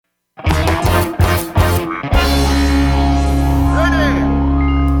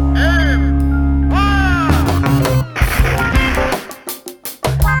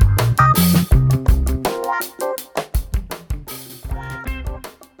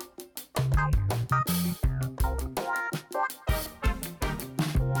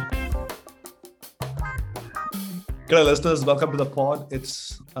Good listeners, welcome to the pod.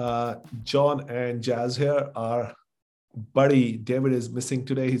 It's John and Jazz here. Our buddy David is missing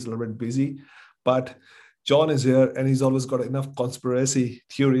today. He's a little bit busy, but John is here and he's always got enough conspiracy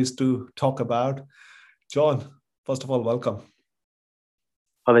theories to talk about. John, first of all, welcome.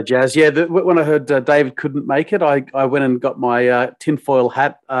 Hi there, Jazz. Yeah, when I heard David couldn't make it, I went and got my tinfoil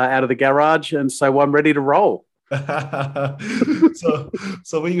hat out of the garage, and so I'm ready to roll. so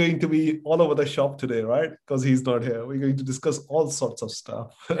we're going to be all over the shop today, right? Because he's not here. We're going to discuss all sorts of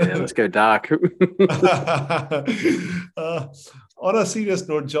stuff. Yeah, let's go dark. On a serious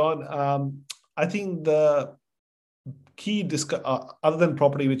note, John, I think the key other than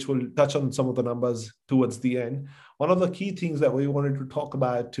property, which we'll touch on some of the numbers towards the end, one of the key things that we wanted to talk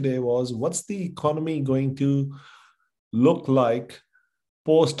about today was what's the economy going to look like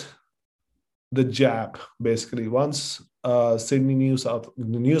post the jab, basically. Once Sydney, New South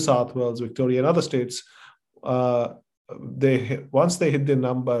Wales, Victoria, and other states, once they hit their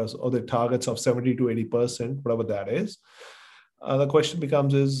numbers or their targets of 70 to 80%, whatever that is, the question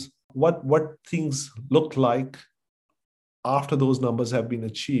becomes is what things look like after those numbers have been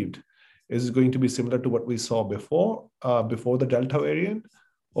achieved. Is it going to be similar to what we saw before the Delta variant,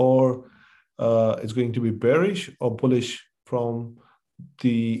 or it's going to be bearish or bullish from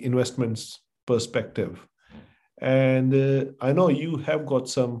the investments perspective? And I know you have got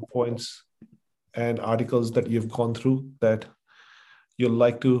some points and articles that you've gone through that you'd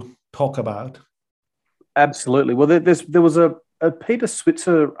like to talk about. Absolutely. Well, there was a Peter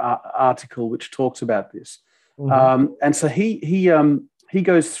Switzer article which talks about this, and so he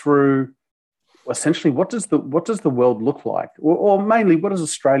goes through essentially what does the world look like, or mainly what does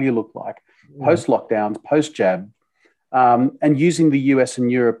Australia look like post lockdowns, post jab. And using the US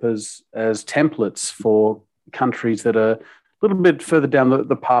and Europe as templates for countries that are a little bit further down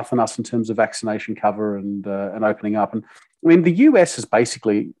the path than us in terms of vaccination cover and opening up. And I mean, the US has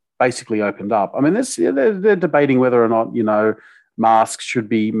basically opened up. I mean, they're debating whether or not, masks should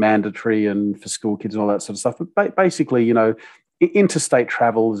be mandatory and for school kids and all that sort of stuff. But basically, interstate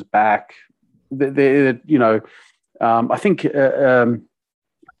travel is back. I think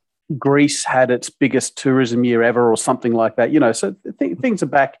Greece had its biggest tourism year ever or something like that, so things are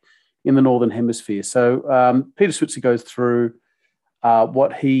back in the Northern Hemisphere. So Peter Switzer goes through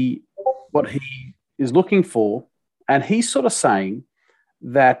what he is looking for, and he's sort of saying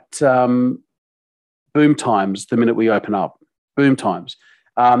that boom times, the minute we open up, boom times.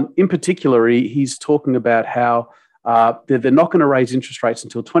 In particular, he's talking about how they're not going to raise interest rates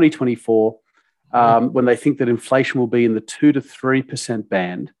until 2024, when they think that inflation will be in the 2 to 3%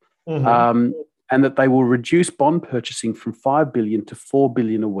 band. And that they will reduce bond purchasing from $5 billion to $4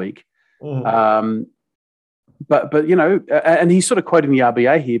 billion a week. But and he's sort of quoting the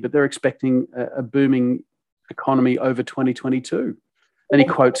RBA here, but they're expecting a booming economy over 2022. And he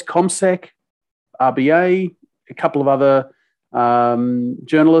quotes CommSec, RBA, a couple of other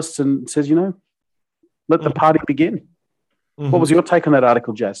journalists, and says, let the party begin. What was your take on that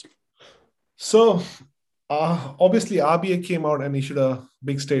article, Jazz? So obviously, RBA came out and issued a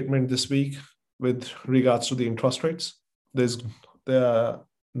big statement this week with regards to the interest rates. There are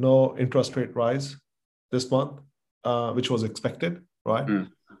no interest rate rise this month, which was expected, right?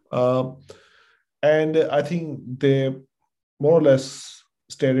 And I think they more or less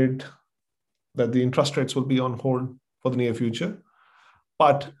stated that the interest rates will be on hold for the near future.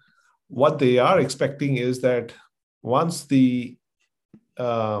 But what they are expecting is that once the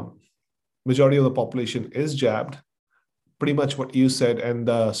majority of the population is jabbed, pretty much what you said, and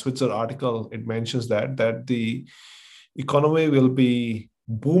the Switzer article, it mentions that the economy will be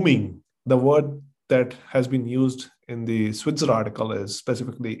booming. The word that has been used in the Switzer article is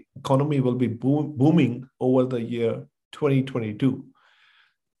specifically economy will be booming over the year 2022,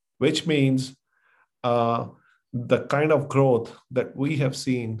 which means the kind of growth that we have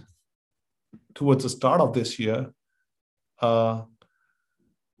seen towards the start of this year,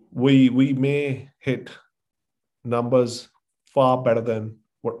 we may hit numbers far better than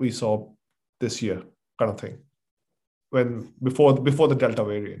what we saw this year, kind of thing, before the Delta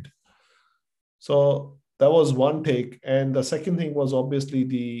variant. So that was one take. And the second thing was obviously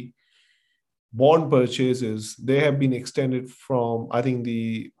the bond purchases. They have been extended from, I think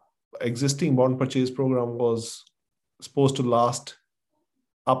the existing bond purchase program was supposed to last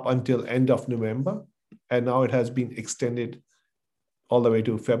up until end of November. And now it has been extended all the way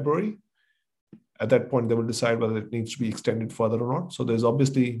to February. At that point, they will decide whether it needs to be extended further or not. So there's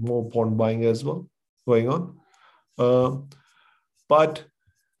obviously more bond buying as well going on. But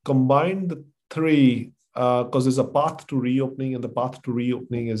combine the three, because there's a path to reopening, and the path to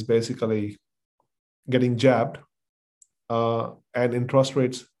reopening is basically getting jabbed and interest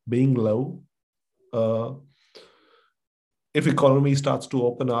rates being low, uh, if economy starts to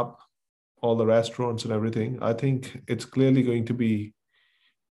open up, all the restaurants and everything, I think it's clearly going to be,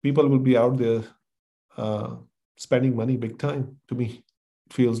 people will be out there uh, spending money big time. To me,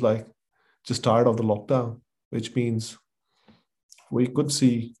 it feels like just tired of the lockdown, which means we could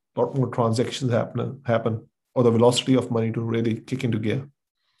see a lot more transactions happen, or the velocity of money to really kick into gear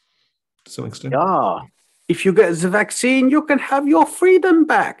to some extent. Yeah. If you get the vaccine, you can have your freedom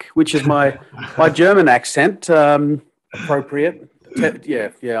back, which is my German accent. Appropriate.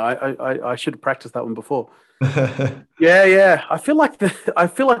 I should have practiced that one before. Yeah. I feel like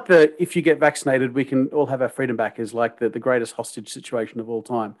the if you get vaccinated, we can all have our freedom back is like the greatest hostage situation of all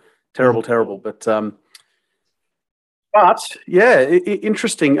time. Terrible. But yeah,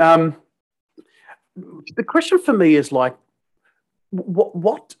 interesting. The question for me is like,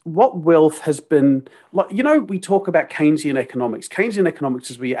 what wealth has been like? We talk about Keynesian economics. Keynesian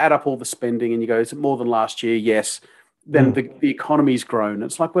economics is where you add up all the spending and you go, is it more than last year? Yes. Then the economy's grown.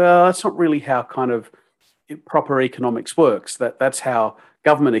 It's like, well, that's not really how kind of proper economics works. That's how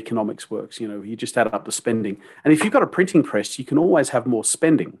government economics works. You just add up the spending, and if you've got a printing press, you can always have more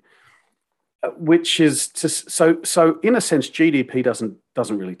spending. Which is so in a sense, GDP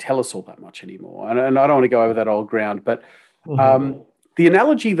doesn't really tell us all that much anymore. And I don't want to go over that old ground, but the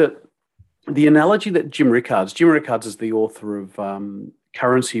analogy that Jim Rickards is the author of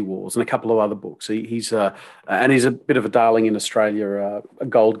Currency Wars and a couple of other books. He's a bit of a darling in Australia, a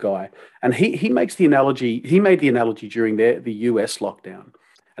gold guy, and he makes the analogy. He made the analogy during the US lockdown,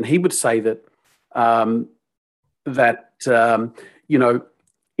 and he would say that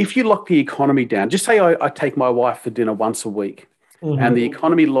if you lock the economy down, just say I take my wife for dinner once a week, and the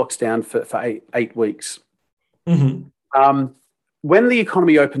economy locks down for eight weeks. When the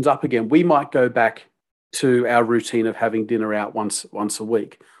economy opens up again, we might go back to our routine of having dinner out once a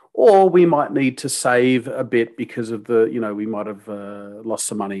week, or we might need to save a bit because of we might have lost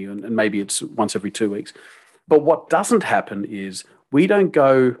some money, and maybe it's once every 2 weeks. But what doesn't happen is we don't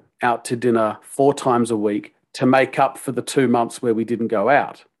go out to dinner 4 times a week to make up for the 2 months where we didn't go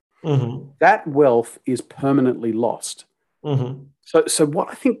out. That wealth is permanently lost. So what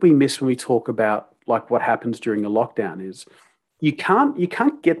I think we miss when we talk about like what happens during a lockdown is you can't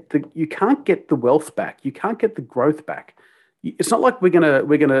get the wealth back. You can't get the growth back. It's not like we're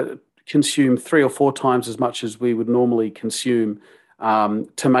gonna consume 3 or 4 times as much as we would normally consume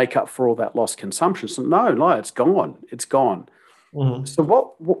to make up for all that lost consumption. So no, it's gone. It's gone. So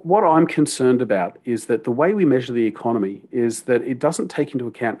what I'm concerned about is that the way we measure the economy is that it doesn't take into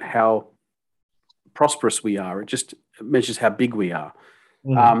account how prosperous we are. It just measures how big we are.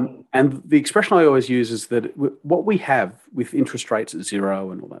 And the expression I always use is that what we have with interest rates at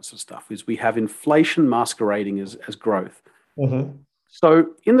 0 and all that sort of stuff is we have inflation masquerading as growth. So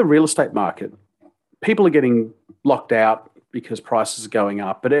in the real estate market, people are getting locked out because prices are going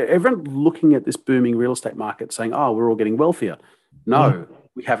up, but everyone looking at this booming real estate market saying, oh, we're all getting wealthier. No,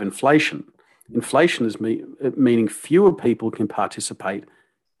 we have inflation. Inflation is meaning fewer people can participate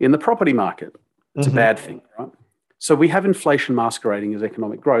in the property market. It's a bad thing, right? So we have inflation masquerading as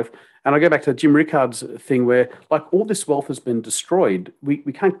economic growth. And I go back to Jim Rickards' thing where like all this wealth has been destroyed. We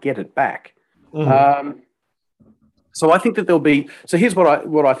can't get it back. So I think that so here's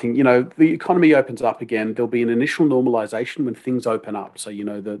what I think, the economy opens up again. There'll be an initial normalization when things open up. So,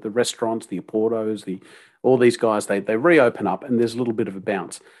 the restaurants, the Portos, all these guys, they reopen up and there's a little bit of a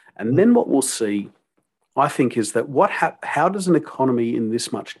bounce. And then what we'll see, I think, is that how does an economy in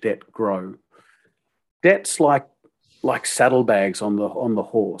this much debt grow? Debt's like saddlebags on the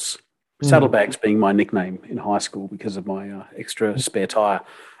horse. Saddlebags being my nickname in high school because of my extra spare tire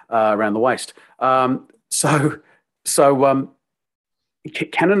around the waist. Can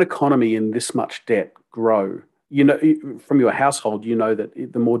an economy in this much debt grow? From your household, that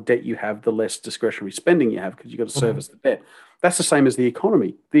the more debt you have, the less discretionary spending you have because you've got to service the debt. That's the same as the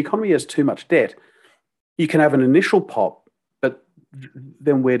economy. The economy has too much debt. You can have an initial pop, but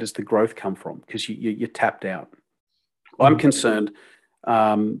then where does the growth come from? Because you're tapped out. I'm concerned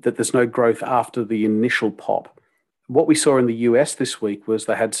that there's no growth after the initial pop. What we saw in the US this week was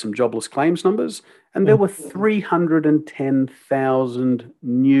they had some jobless claims numbers, and there were 310,000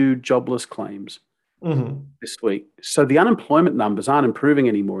 new jobless claims this week. So the unemployment numbers aren't improving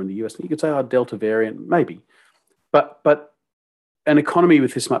anymore in the US. You could say, Delta variant, maybe. But an economy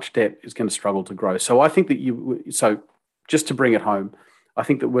with this much debt is going to struggle to grow. So I think that just to bring it home, I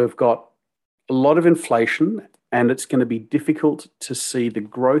think that we've got a lot of inflation, and it's going to be difficult to see the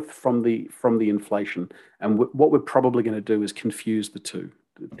growth from the inflation. And what we're probably going to do is confuse the two.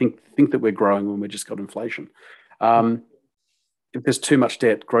 Think that we're growing when we've just got inflation. if there's too much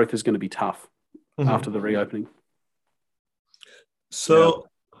debt, growth is going to be tough after Mm-hmm. the reopening. So,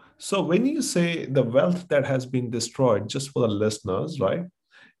 so when you say the wealth that has been destroyed, just for the listeners, right?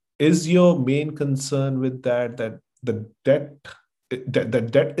 Is your main concern with that the debt that the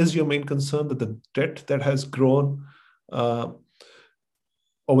debt is your main concern, that the debt that has grown uh,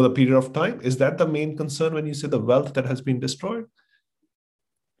 over the period of time, is that the main concern when you say the wealth that has been destroyed?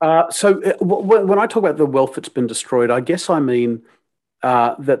 When I talk about the wealth that's been destroyed, I guess I mean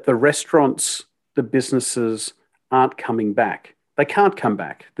that the restaurants, the businesses aren't coming back. They can't come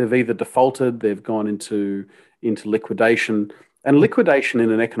back. They've either defaulted, they've gone into liquidation, and liquidation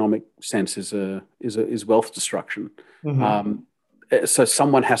in an economic sense is wealth destruction. Mm-hmm. So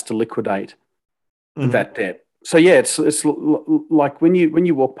someone has to liquidate Mm-hmm. that debt. So yeah, it's like when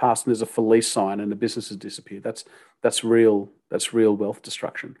you walk past and there's a for lease sign and the business has disappeared. That's real wealth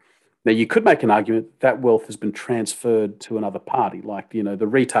destruction. Now you could make an argument that wealth has been transferred to another party, like the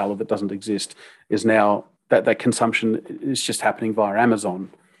retailer that doesn't exist is now that consumption is just happening via Amazon.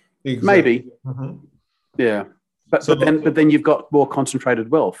 Exactly. Maybe, Mm-hmm. yeah, but So, then you've got more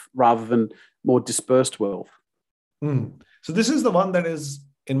concentrated wealth rather than more dispersed wealth. so this is the one that is,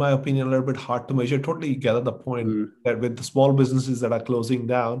 in my opinion, a little bit hard to measure. Totally gather the point Mm. that with the small businesses that are closing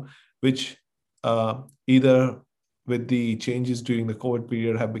down, which either with the changes during the COVID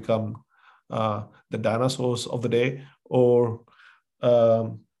period have become the dinosaurs of the day,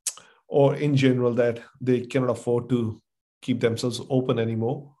 um, or in general that they cannot afford to keep themselves open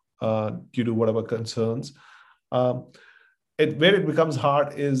anymore due to whatever concerns. Um, where it becomes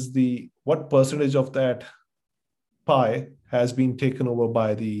hard is the what percentage of that pie has been taken over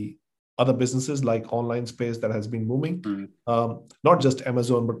by the other businesses like online space that has been booming. Mm. Not just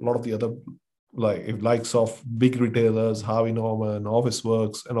Amazon, but a lot of the other likes of big retailers, Harvey Norman,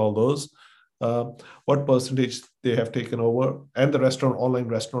 Officeworks, and all those. What percentage they have taken over, and the online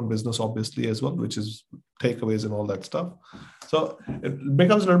restaurant business, obviously, as well, which is takeaways and all that stuff. So it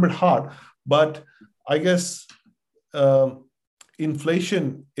becomes a little bit hard, but I guess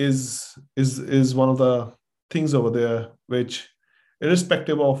inflation is one of the things over there, which,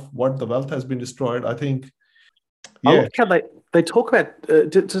 irrespective of what the wealth has been destroyed, I think, I yeah. like how they talk about.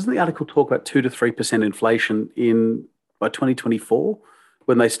 Doesn't the article talk about 2 to 3% inflation by 2024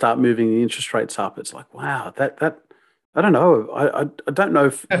 when they start moving the interest rates up? It's like, wow, that I don't know. I don't know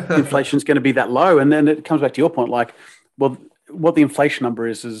if inflation is going to be that low. And then it comes back to your point, like, well, what the inflation number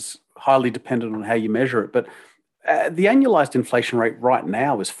is highly dependent on how you measure it. But the annualized inflation rate right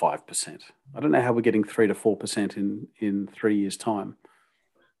now is 5%. I don't know how we're getting 3 to 4% in 3 years' time.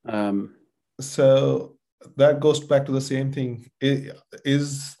 So that goes back to the same thing.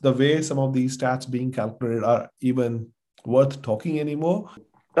 Is the way some of these stats being calculated are even worth talking anymore?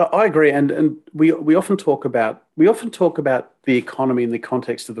 I agree, and we often talk about the economy in the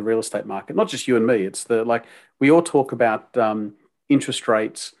context of the real estate market. Not just you and me. It's we all talk about interest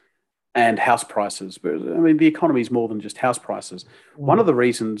rates and house prices. But I mean, the economy is more than just house prices. One of the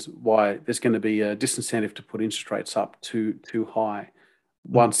reasons why there's going to be a disincentive to put interest rates up too high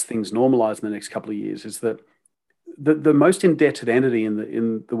once things normalize in the next couple of years is that the most indebted entity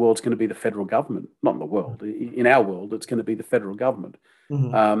in the world is going to be the federal government. Not in the world. In our world, it's going to be the federal government.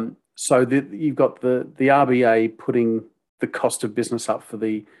 So you've got the RBA putting the cost of business up for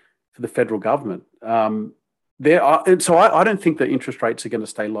the federal government. So I don't think that interest rates are going to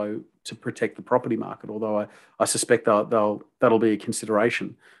stay low to protect the property market, although I suspect that'll be a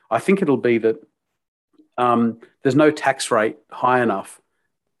consideration. I think it'll be that there's no tax rate high enough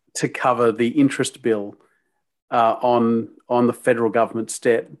to cover the interest bill on the federal government's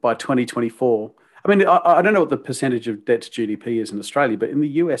debt by 2024. I mean, I don't know what the percentage of debt to GDP is in Australia, but in the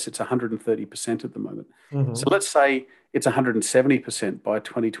US, it's 130% at the moment. So let's say it's 170% by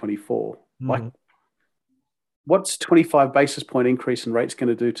 2024. Like, what's 25 basis point increase in rates going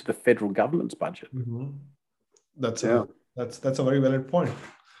to do to the federal government's budget? That's a very valid point.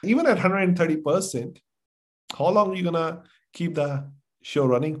 Even at 130%, how long are you gonna keep the show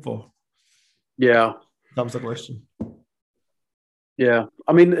running for? Yeah, comes the question. Yeah,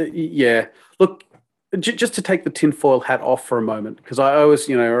 I mean, yeah. Look, just to take the tinfoil hat off for a moment, because I always,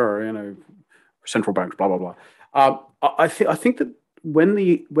 central banks, blah blah blah. I think that when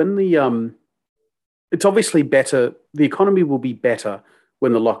the it's obviously better. The economy will be better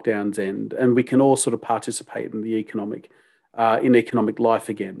when the lockdowns end, and we can all sort of participate in the economic life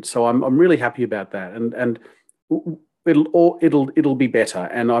again. So I'm really happy about that, and it'll be better,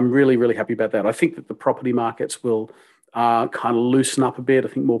 and I'm really happy about that. I think that the property markets will kind of loosen up a bit. I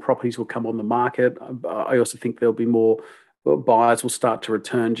think more properties will come on the market. I also think there'll be more buyers will start to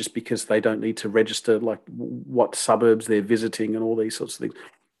return just because they don't need to register like what suburbs they're visiting and all these sorts of things.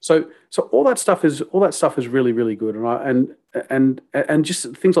 So all that stuff is really, really good, and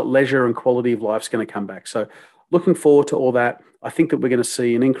just things like leisure and quality of life is going to come back. So looking forward to all that. I think that we're going to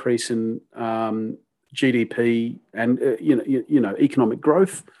see an increase in GDP and economic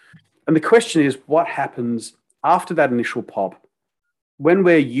growth. And the question is, what happens after that initial pop, when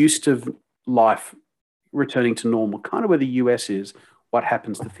we're used to life returning to normal, kind of where the US is? What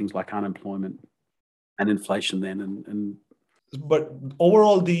happens to things like unemployment and inflation then? But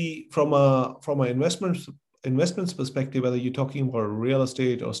overall, from an investments perspective, whether you're talking about real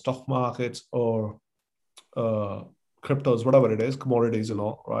estate or stock markets or cryptos, whatever it is, commodities and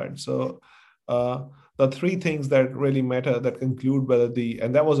all, right? So the three things that really matter that conclude whether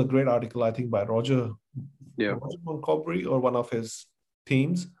and that was a great article, I think, by Roger Montgomery or one of his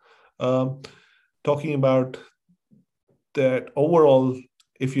teams, talking about that overall,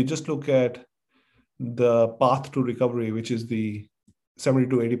 if you just look at the path to recovery, which is the 70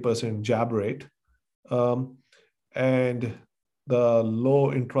 to 80% jab rate, and the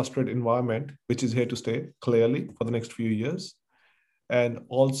low interest rate environment, which is here to stay clearly for the next few years, and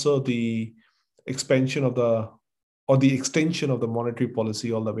also the extension of the monetary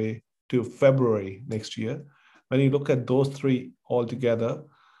policy all the way to February next year. When you look at those three altogether,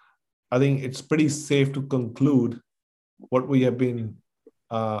 I think it's pretty safe to conclude what we have been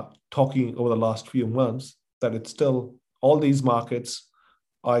talking over the last few months, that it's still, all these markets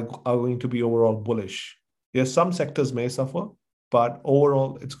are going to be overall bullish. Yes, some sectors may suffer, but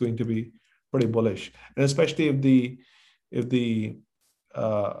overall it's going to be pretty bullish. And especially if the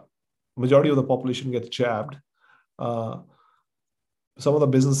majority of the population gets jabbed, some of the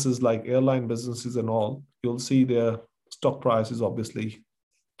businesses like airline businesses and all, you'll see their stock prices obviously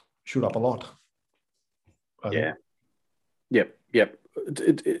shoot up a lot. Yeah. Yep.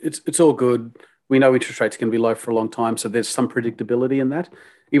 It's all good. We know interest rates are going to be low for a long time, so there's some predictability in that.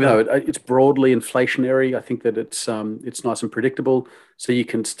 Even though it's broadly inflationary, I think that it's nice and predictable. So you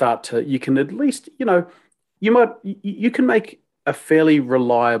can at least, you can make a fairly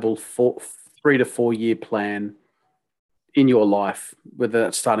reliable 3 to 4 year plan in your life, whether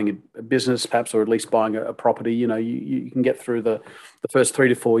that's starting a business perhaps, or at least buying a property. You can get through the first 3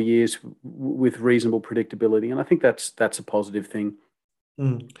 to 4 years with reasonable predictability, and I think that's a positive thing.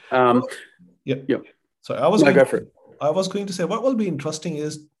 Yeah. So I was going to say what will be interesting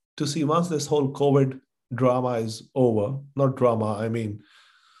is to see once this whole COVID drama is over. Not drama, I mean,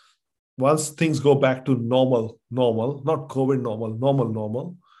 once things go back to normal, not COVID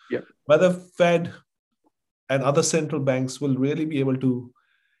normal. Yeah. Whether Fed and other central banks will really be able to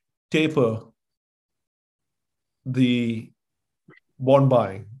taper the bond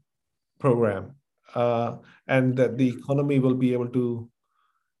buying program, and that the economy will be able to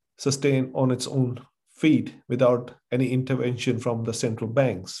sustain on its own feet without any intervention from the central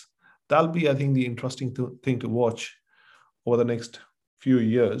banks. That'll be, I think, the interesting thing to watch over the next few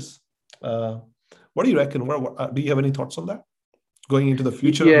years. What do you reckon? Do you have any thoughts on that going into the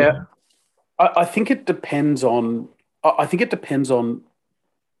future? Yeah, I think it depends on.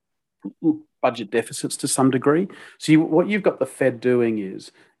 Budget deficits to some degree. So what you've got the Fed doing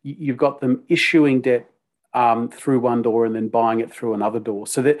is you've got them issuing debt through one door and then buying it through another door.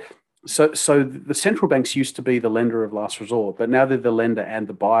 So the central banks used to be the lender of last resort, but now they're the lender and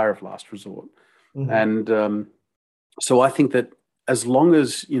the buyer of last resort. Mm-hmm. And so I think that as long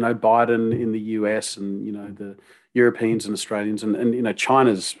as Biden in the US and the Europeans and Australians and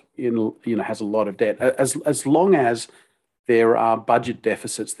China's has a lot of debt, as long as there are budget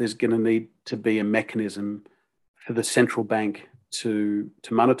deficits, there's going to need to be a mechanism for the central bank to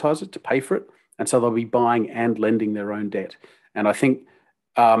monetize it, to pay for it. And so they'll be buying and lending their own debt. And I think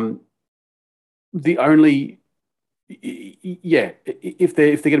if they're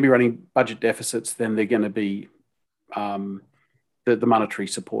going to be running budget deficits, then they're going to be the monetary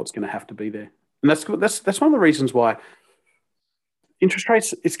support's going to have to be there. And that's one of the reasons why interest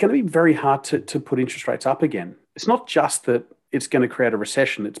rates, it's going to be very hard to put interest rates up again. It's not just that it's going to create a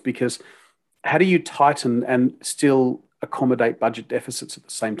recession. It's because how do you tighten and still accommodate budget deficits at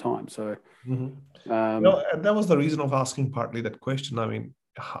the same time? So, and that was the reason of asking partly that question. I mean,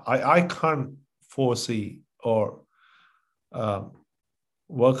 I can't foresee or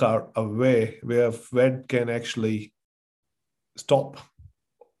work out a way where Fed can actually stop,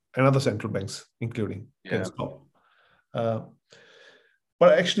 and other central banks, including, can stop.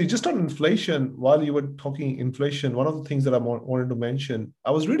 But actually, just on inflation, while you were talking inflation, one of the things that I wanted to mention,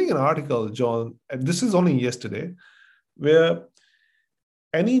 I was reading an article, John, and this is only yesterday, where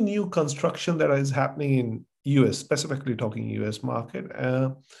any new construction that is happening in US, specifically talking US market,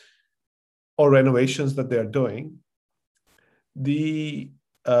 or renovations that they are doing, the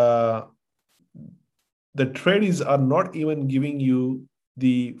tradies are not even giving you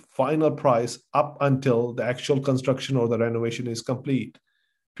the final price up until the actual construction or the renovation is complete,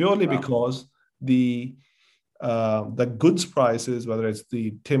 purely because the goods prices, whether it's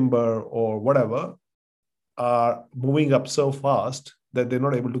the timber or whatever, are moving up so fast that they're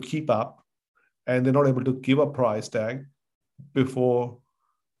not able to keep up, and they're not able to give a price tag before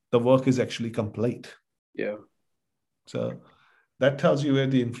the work is actually complete. Yeah. So that tells you where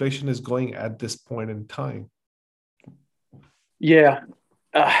the inflation is going at this point in time. Yeah.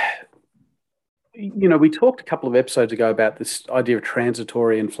 We talked a couple of episodes ago about this idea of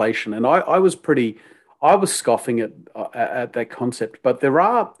transitory inflation, and I was scoffing at that concept, but there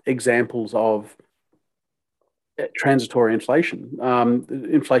are examples of transitory inflation,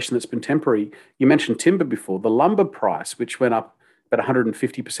 inflation that's been temporary. You mentioned timber before. The lumber price, which went up about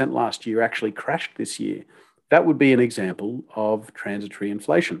 150% last year, actually crashed this year. That would be an example of transitory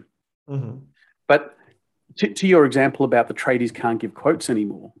inflation. Mm-hmm. But to your example about the tradies can't give quotes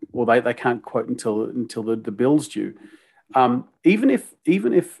anymore, or they can't quote until the bill's due. Even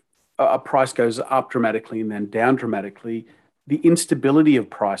if a price goes up dramatically and then down dramatically, the instability of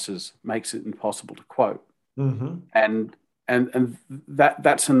prices makes it impossible to quote. Mm-hmm. And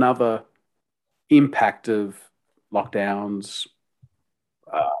that's another impact of lockdowns,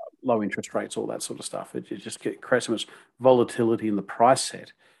 low interest rates, all that sort of stuff. It just creates so much volatility in the price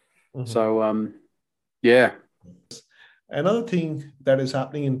set. Mm-hmm. So, yeah. Another thing that is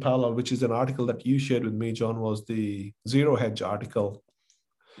happening in parallel, which is an article that you shared with me, John, was the Zero Hedge article.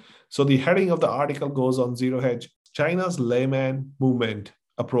 So the heading of the article goes on Zero Hedge: China's layman movement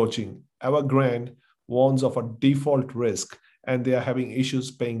approaching. Evergrande warns of a default risk, and they are having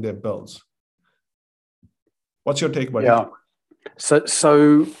issues paying their bills. What's your take, buddy? Yeah. So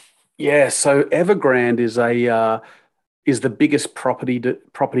Evergrande is the biggest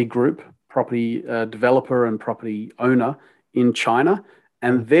property group, property developer and property owner in China,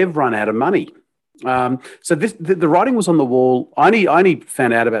 and they've run out of money. So the writing was on the wall. I only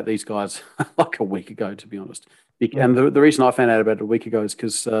found out about these guys like a week ago, to be honest. And the reason I found out about it a week ago is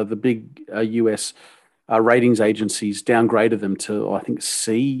because the big US ratings agencies downgraded them to, I think,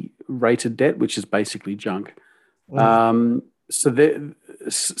 C-rated debt, which is basically junk. So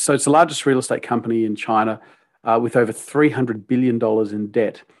it's the largest real estate company in China with over $300 billion in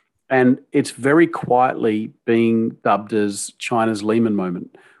debt. And it's very quietly being dubbed as China's Lehman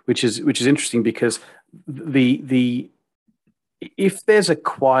moment, which is interesting because if there's a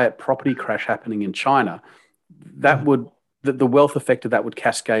quiet property crash happening in China, the wealth effect of that would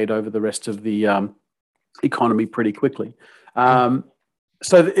cascade over the rest of the economy pretty quickly. So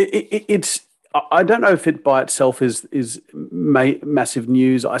it's. I don't know if it by itself is massive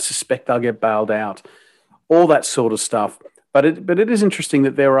news. I suspect they'll get bailed out, all that sort of stuff. But it is interesting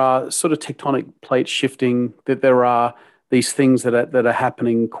that there are sort of tectonic plates shifting, that there are these things that are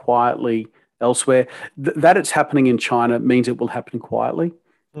happening quietly elsewhere. That it's happening in China means it will happen quietly.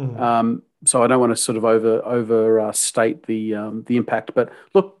 Mm-hmm. So I don't want to sort of overstate the impact. But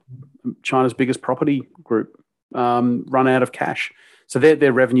look, China's biggest property group run out of cash. So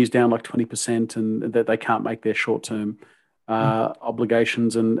their revenue's down like 20%, and that they can't make their short-term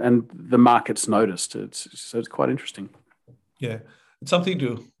obligations, and the market's noticed. So it's quite interesting. Yeah, it's something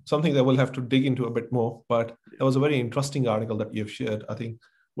that we'll have to dig into a bit more. But that was a very interesting article that you've shared. I think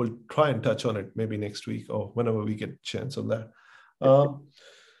we'll try and touch on it maybe next week or whenever we get a chance on that.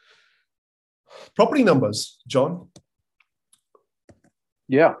 Property numbers, John.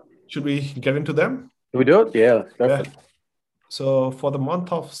 Yeah. Should we get into them? Can we do it? Yeah. Go for it. So for the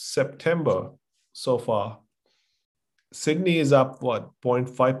month of September so far, Sydney is up,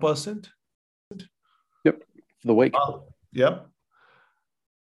 0.5%? Yep, for the week. Yep.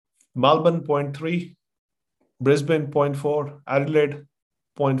 Melbourne, 0.3%. Brisbane, 0.4%. Adelaide,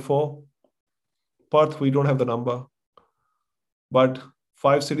 0.4%. Perth, we don't have the number. But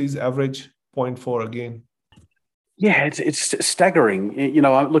 5 cities average 0.4% again. Yeah, it's staggering.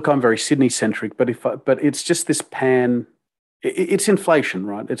 I'm very Sydney-centric, but it's just this it's inflation,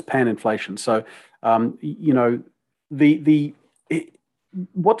 right? It's pan-inflation. So,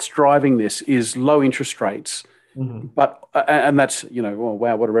 what's driving this is low interest rates. Mm-hmm. But and that's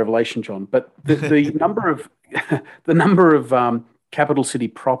wow, what a revelation, John. But the number of capital city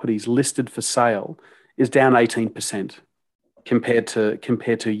properties listed for sale is down 18% compared to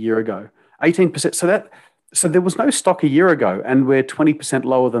a year ago. 18%. So there was no stock a year ago, and we're 20%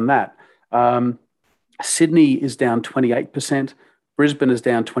 lower than that. Sydney is down 28%. Brisbane is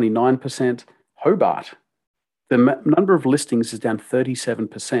down 29%. Hobart the number of listings is down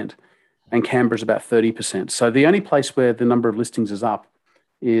 37%, and Canberra's about 30%. So the only place where the number of listings is up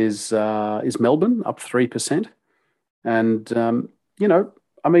is Melbourne, up 3%. And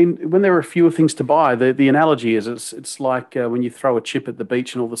I mean, when there are fewer things to buy, the analogy is it's like when you throw a chip at the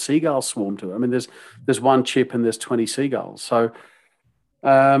beach and all the seagulls swarm to it. I mean, there's one chip and there's 20 seagulls. So,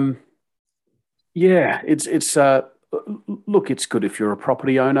 it's look, it's good if you're a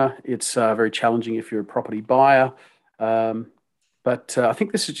property owner. It's very challenging if you're a property buyer. But I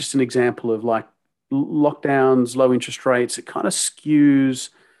think this is just an example of like lockdowns, low interest rates. It kind of skews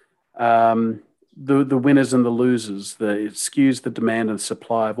the winners and the losers. It skews the demand and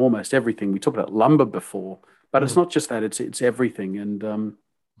supply of almost everything. We talked about lumber before, but it's not just that. It's everything. And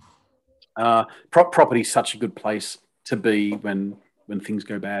property is such a good place to be when things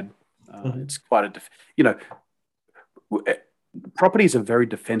go bad. It's quite property is a very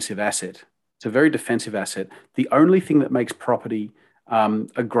defensive asset. It's a very defensive asset. The only thing that makes property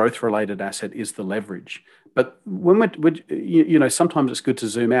a growth-related asset is the leverage. But when sometimes it's good to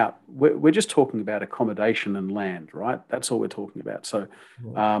zoom out. We're just talking about accommodation and land, right? That's all we're talking about. So,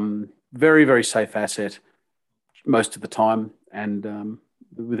 very, very safe asset most of the time, and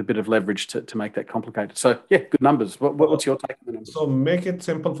with a bit of leverage to make that complicated. So, yeah, good numbers. What's your take on the numbers? So make it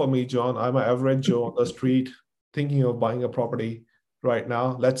simple for me, John. I'm an average Joe on the street thinking of buying a property right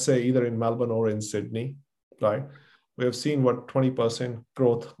now. Let's say either in Melbourne or in Sydney, right? We have seen what 20%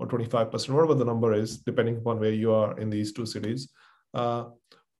 growth or 25%, whatever the number is, depending upon where you are in these two cities, over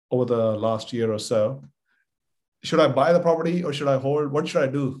the last year or so. Should I buy the property or should I hold? What should I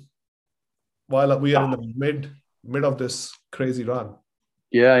do while we are in the mid of this crazy run?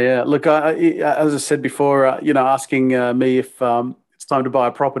 Yeah. Look, as I said before, asking me if it's time to buy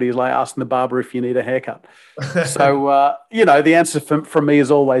a property is like asking the barber if you need a haircut. So, the answer from me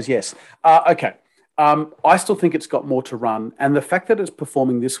is always yes. Okay. I still think it's got more to run, and the fact that it's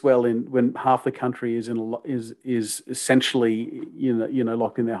performing this well when half the country is essentially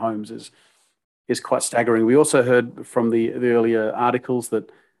locked in their homes is quite staggering. We also heard from the earlier articles that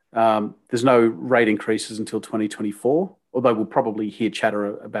there's no rate increases until 2024, although we'll probably hear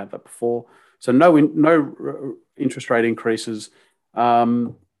chatter about that before. So no interest rate increases.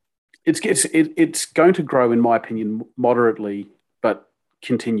 It's going to grow, in my opinion, moderately, but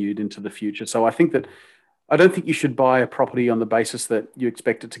continued into the future. So I don't think you should buy a property on the basis that you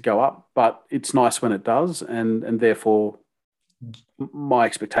expect it to go up, but it's nice when it does, and therefore my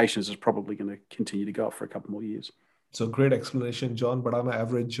expectation is it's probably going to continue to go up for a couple more years. So great explanation, John, but I'm an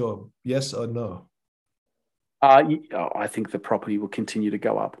average Joe. Yes or no? I think the property will continue to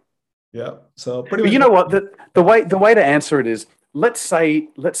go up. Yeah. So pretty much. You know what? The way to answer it is, let's say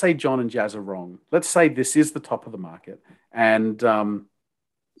John and Jazz are wrong. Let's say this is the top of the market, and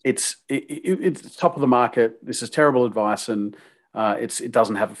it's top of the market. This is terrible advice, and it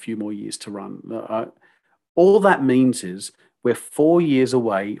doesn't have a few more years to run. All that means is we're 4 years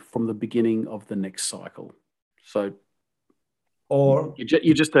away from the beginning of the next cycle. So, or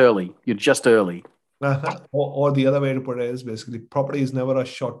you're just early. You're just early. Or the other way to put it is basically property is never a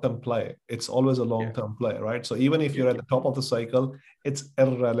short-term play. It's always a long-term play, right? So even if you're at the top of the cycle, it's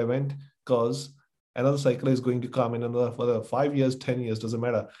irrelevant because another cycle is going to come in for 5 years, 10 years, doesn't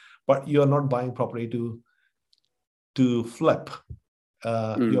matter. But you're not buying property to flip.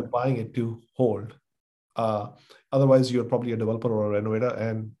 You're buying it to hold. Otherwise, you're probably a developer or a renovator,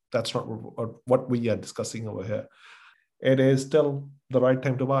 and that's not what we are discussing over here. It is still the right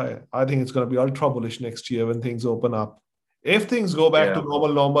time to buy. I think it's going to be ultra bullish next year when things open up. If things go back to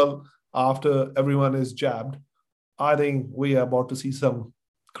normal after everyone is jabbed, I think we are about to see some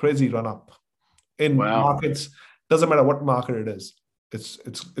crazy run up in markets. Doesn't matter what market it is.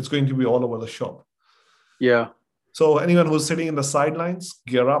 It's going to be all over the shop. Yeah. So anyone who's sitting in the sidelines,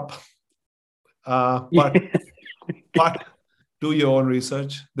 gear up. But do your own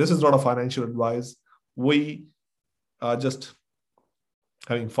research. This is not a financial advice. We are just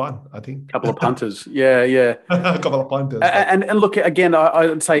having fun, I think. A couple of punters. Yeah. A couple of punters. And look, again,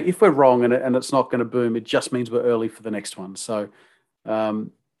 I'd say if we're wrong and it's not going to boom, it just means we're early for the next one. So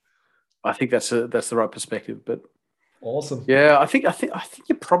I think that's the right perspective. But awesome. Yeah, I think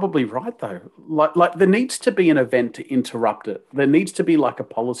you're probably right though. Like there needs to be an event to interrupt it. There needs to be like a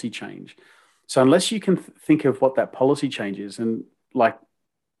policy change. So unless you can think of what that policy change is, and like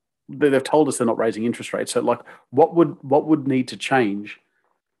they've told us they're not raising interest rates. So like what would need to change?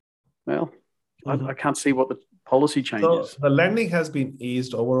 Well, I can't see what the policy change is. The lending has been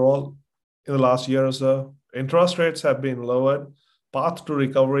eased overall in the last year or so. Interest rates have been lowered. Path to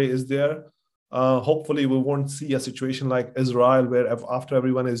recovery is there. Hopefully we won't see a situation like Israel where after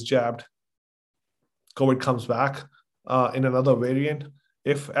everyone is jabbed, COVID comes back in another variant.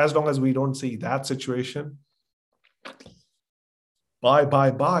 As long as we don't see that situation, buy.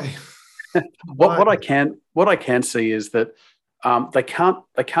 What I can see is that they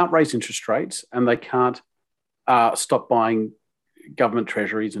can't raise interest rates, and they can't stop buying government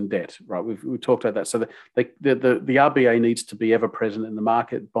treasuries and debt. Right, we've talked about that. So the RBA needs to be ever present in the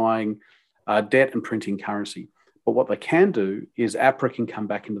market, buying debt and printing currency. But what they can do is APRA can come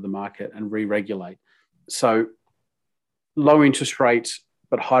back into the market and re-regulate. So low interest rates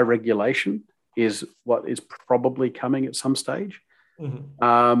but high regulation is what is probably coming at some stage.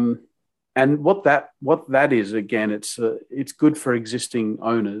 Mm-hmm. And what that is, again, it's good for existing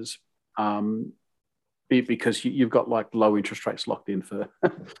owners because you've got like low interest rates locked in for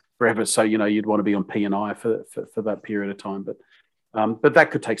forever. So you'd want to be on P&I for that period of time. But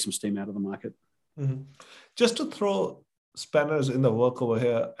that could take some steam out of the market. Mm-hmm. Just to throw spanners in the work over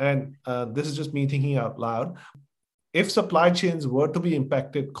here, and this is just me thinking out loud. If supply chains were to be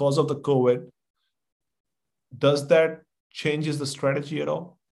impacted because of the COVID, does that changes the strategy at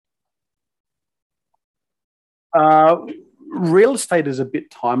all? Real estate is a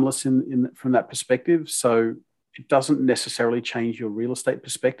bit timeless from that perspective, so it doesn't necessarily change your real estate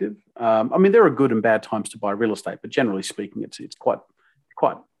perspective. I mean, there are good and bad times to buy real estate, but generally speaking, it's quite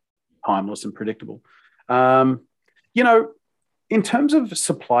timeless and predictable. In terms of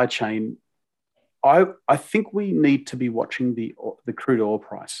supply chain, I think we need to be watching the crude oil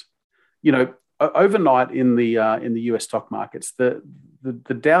price. Overnight in the US stock markets, the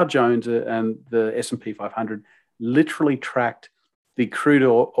Dow Jones and the S&P 500 literally tracked the crude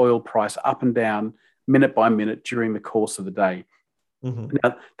oil price up and down minute by minute during the course of the day. Mm-hmm.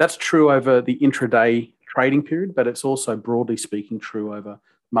 Now, that's true over the intraday trading period, but it's also broadly speaking true over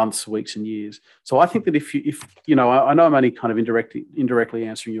months, weeks, and years. So I think that if I know I'm only kind of indirectly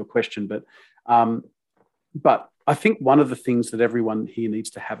answering your question, but I think one of the things that everyone here needs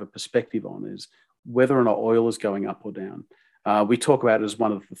to have a perspective on is whether or not oil is going up or down. We talk about it as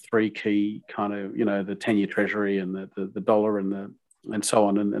one of the three key kind of, the 10-year treasury and the dollar and so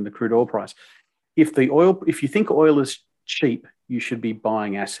on, and the crude oil price. If you think oil is cheap, you should be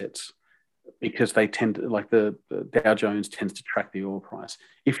buying assets because they tend to, like the Dow Jones tends to track the oil price.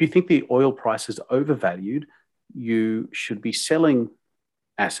 If you think the oil price is overvalued, you should be selling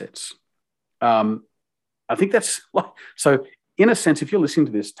assets. I think that's so. In a sense, if you're listening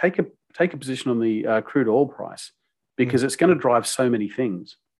to this, take a position on the crude oil price because it's going to drive so many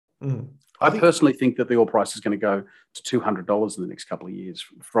things. I personally think that the oil price is going to go to $200 in the next couple of years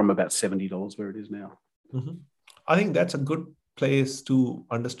from about $70 where it is now. Mm-hmm. I think that's a good place to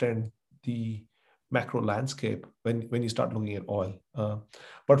understand the macro landscape when you start looking at oil.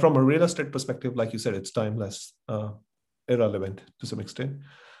 But from a real estate perspective, like you said, it's timeless, irrelevant to some extent.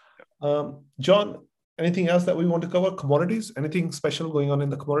 John, anything else that we want to cover? Commodities? Anything special going on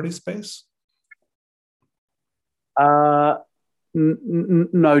in the commodity space?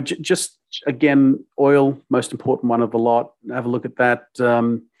 No, just again, oil, most important one of the lot. Have a look at that.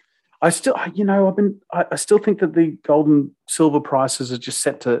 I still think that the gold and silver prices are just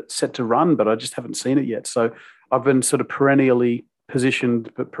set to run, but I just haven't seen it yet. So I've been sort of perennially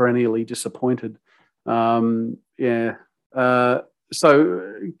positioned, but perennially disappointed. So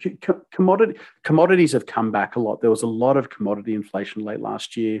commodities have come back a lot. There was a lot of commodity inflation late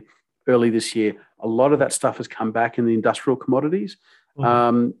last year, early this year. A lot of that stuff has come back in the industrial commodities.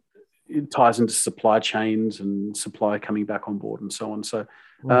 Mm-hmm. It ties into supply chains and supply coming back on board and so on. So,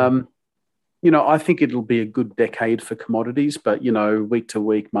 I think it'll be a good decade for commodities, but, week to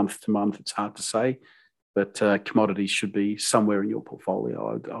week, month to month, it's hard to say. But commodities should be somewhere in your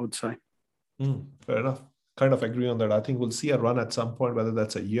portfolio, I would say. Fair enough. Kind of agree on that. I think we'll see a run at some point, whether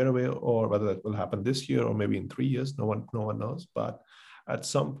that's a year away or whether that will happen this year or maybe in 3 years. No one knows. But at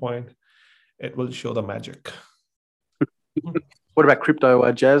some point, it will show the magic. What about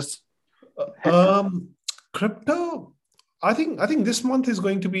crypto, Jazz? Crypto, I think this month is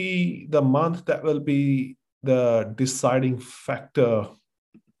going to be the month that will be the deciding factor,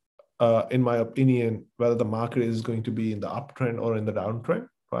 in my opinion, whether the market is going to be in the uptrend or in the downtrend.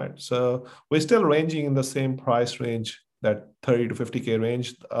 Right. So we're still ranging in the same price range, that 30 to 50K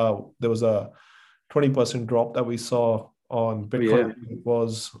range. There was a 20% drop that we saw on Bitcoin. It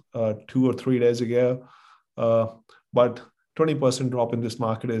was 2 or 3 days ago. But 20% drop in this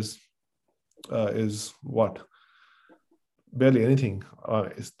market is what? Barely anything.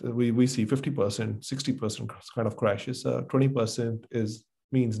 We see 50%, 60% kind of crashes. 20%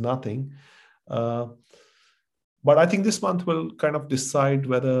 means nothing. But I think this month will kind of decide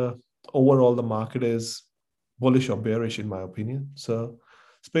whether overall the market is bullish or bearish, in my opinion. So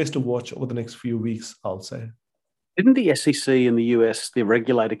space to watch over the next few weeks, I'll say. Didn't the SEC in the US, the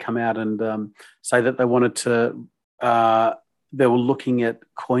regulator, come out and say that they wanted to, they were looking at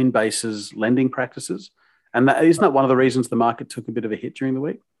Coinbase's lending practices? And isn't that one of the reasons the market took a bit of a hit during the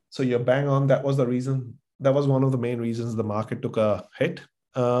week? So you're bang on. That was the reason. That was one of the main reasons the market took a hit,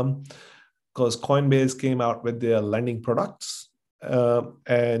 because Coinbase came out with their lending products.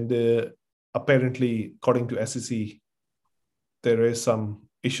 And apparently, according to SEC, there is some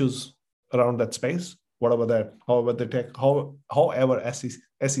issues around that space. However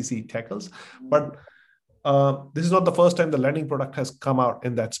SEC tackles. But this is not the first time the lending product has come out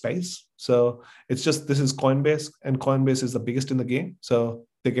in that space. So it's just, this is Coinbase, and Coinbase is the biggest in the game. So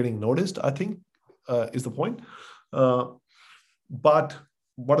they're getting noticed, I think, is the point. But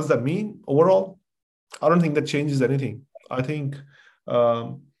what does that mean overall? I don't think that changes anything. I think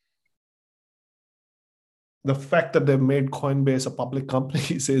the fact that they've made Coinbase a public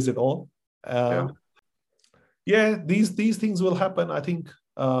company says it all. These things will happen. I think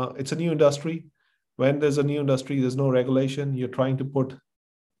it's a new industry. When there's a new industry, there's no regulation. You're trying to put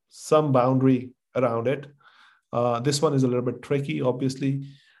some boundary around it. This one is a little bit tricky, obviously,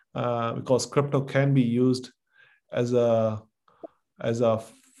 because crypto can be used as a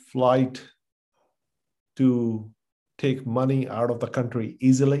flight to take money out of the country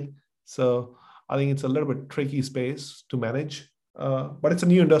easily. So I think it's a little bit tricky space to manage, but it's a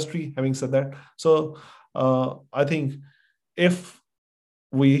new industry, having said that. So I think if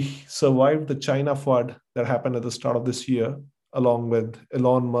we survived the China FUD that happened at the start of this year, along with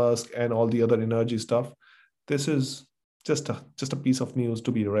Elon Musk and all the other energy stuff, this is just a piece of news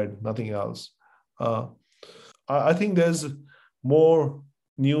to be read, nothing else. I think there's more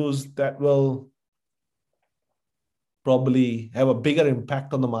news that will probably have a bigger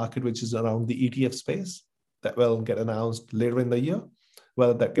impact on the market, which is around the ETF space, that will get announced later in the year,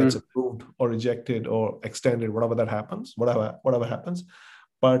 whether that gets approved or rejected or extended, whatever happens.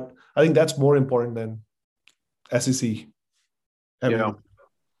 But I think that's more important than SEC. I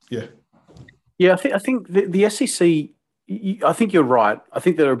think the SEC. I think you're right. I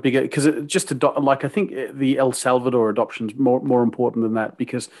think they're bigger because I think the El Salvador adoption is more important than that,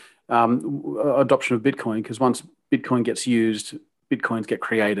 because adoption of Bitcoin, because once Bitcoin gets used, Bitcoins get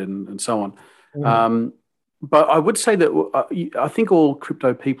created and so on. But I would say that I think all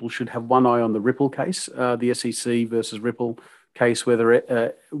crypto people should have one eye on the Ripple case, the SEC versus Ripple case, whether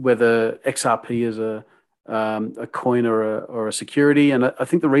XRP is a coin or a security. And I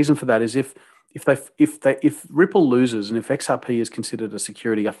think the reason for that is if Ripple loses and if XRP is considered a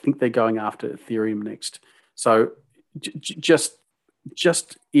security, I think they're going after Ethereum next. So just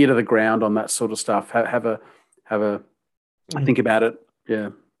ear to the ground on that sort of stuff. Have a think about it. Yeah.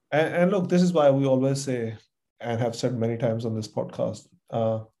 And look, this is why we always say, and have said many times on this podcast,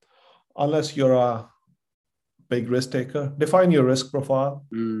 unless you're a big risk taker, define your risk profile.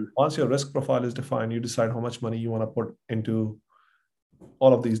 Once your risk profile is defined, you decide how much money you want to put into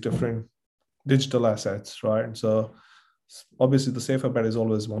all of these different digital assets, right? So obviously the safer bet is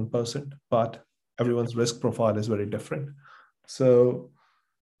always 1%, but everyone's risk profile is very different. So,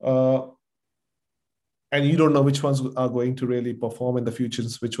 and you don't know which ones are going to really perform in the future,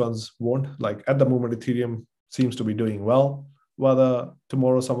 which ones won't. Like at the moment, Ethereum seems to be doing well. Whether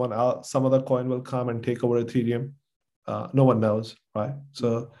tomorrow some other coin will come and take over Ethereum, no one knows, right?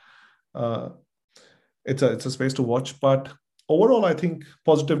 So it's a space to watch. But overall, I think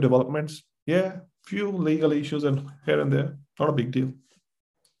positive developments. Yeah, few legal issues and here and there, not a big deal.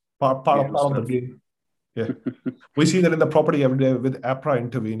 Part of the game. Yeah, we see that in the property every day with APRA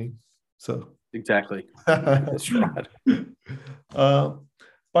intervening. So exactly, that's right.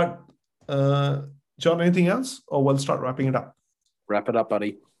 But John, anything else, or we'll start wrapping it up? Wrap it up,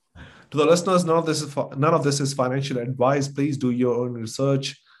 buddy. To the listeners, none of this is financial advice. Please do your own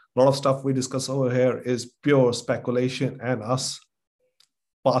research. A lot of stuff we discuss over here is pure speculation and us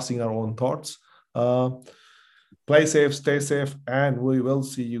passing our own thoughts. Play safe, stay safe, and we will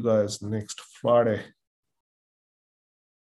see you guys next Friday.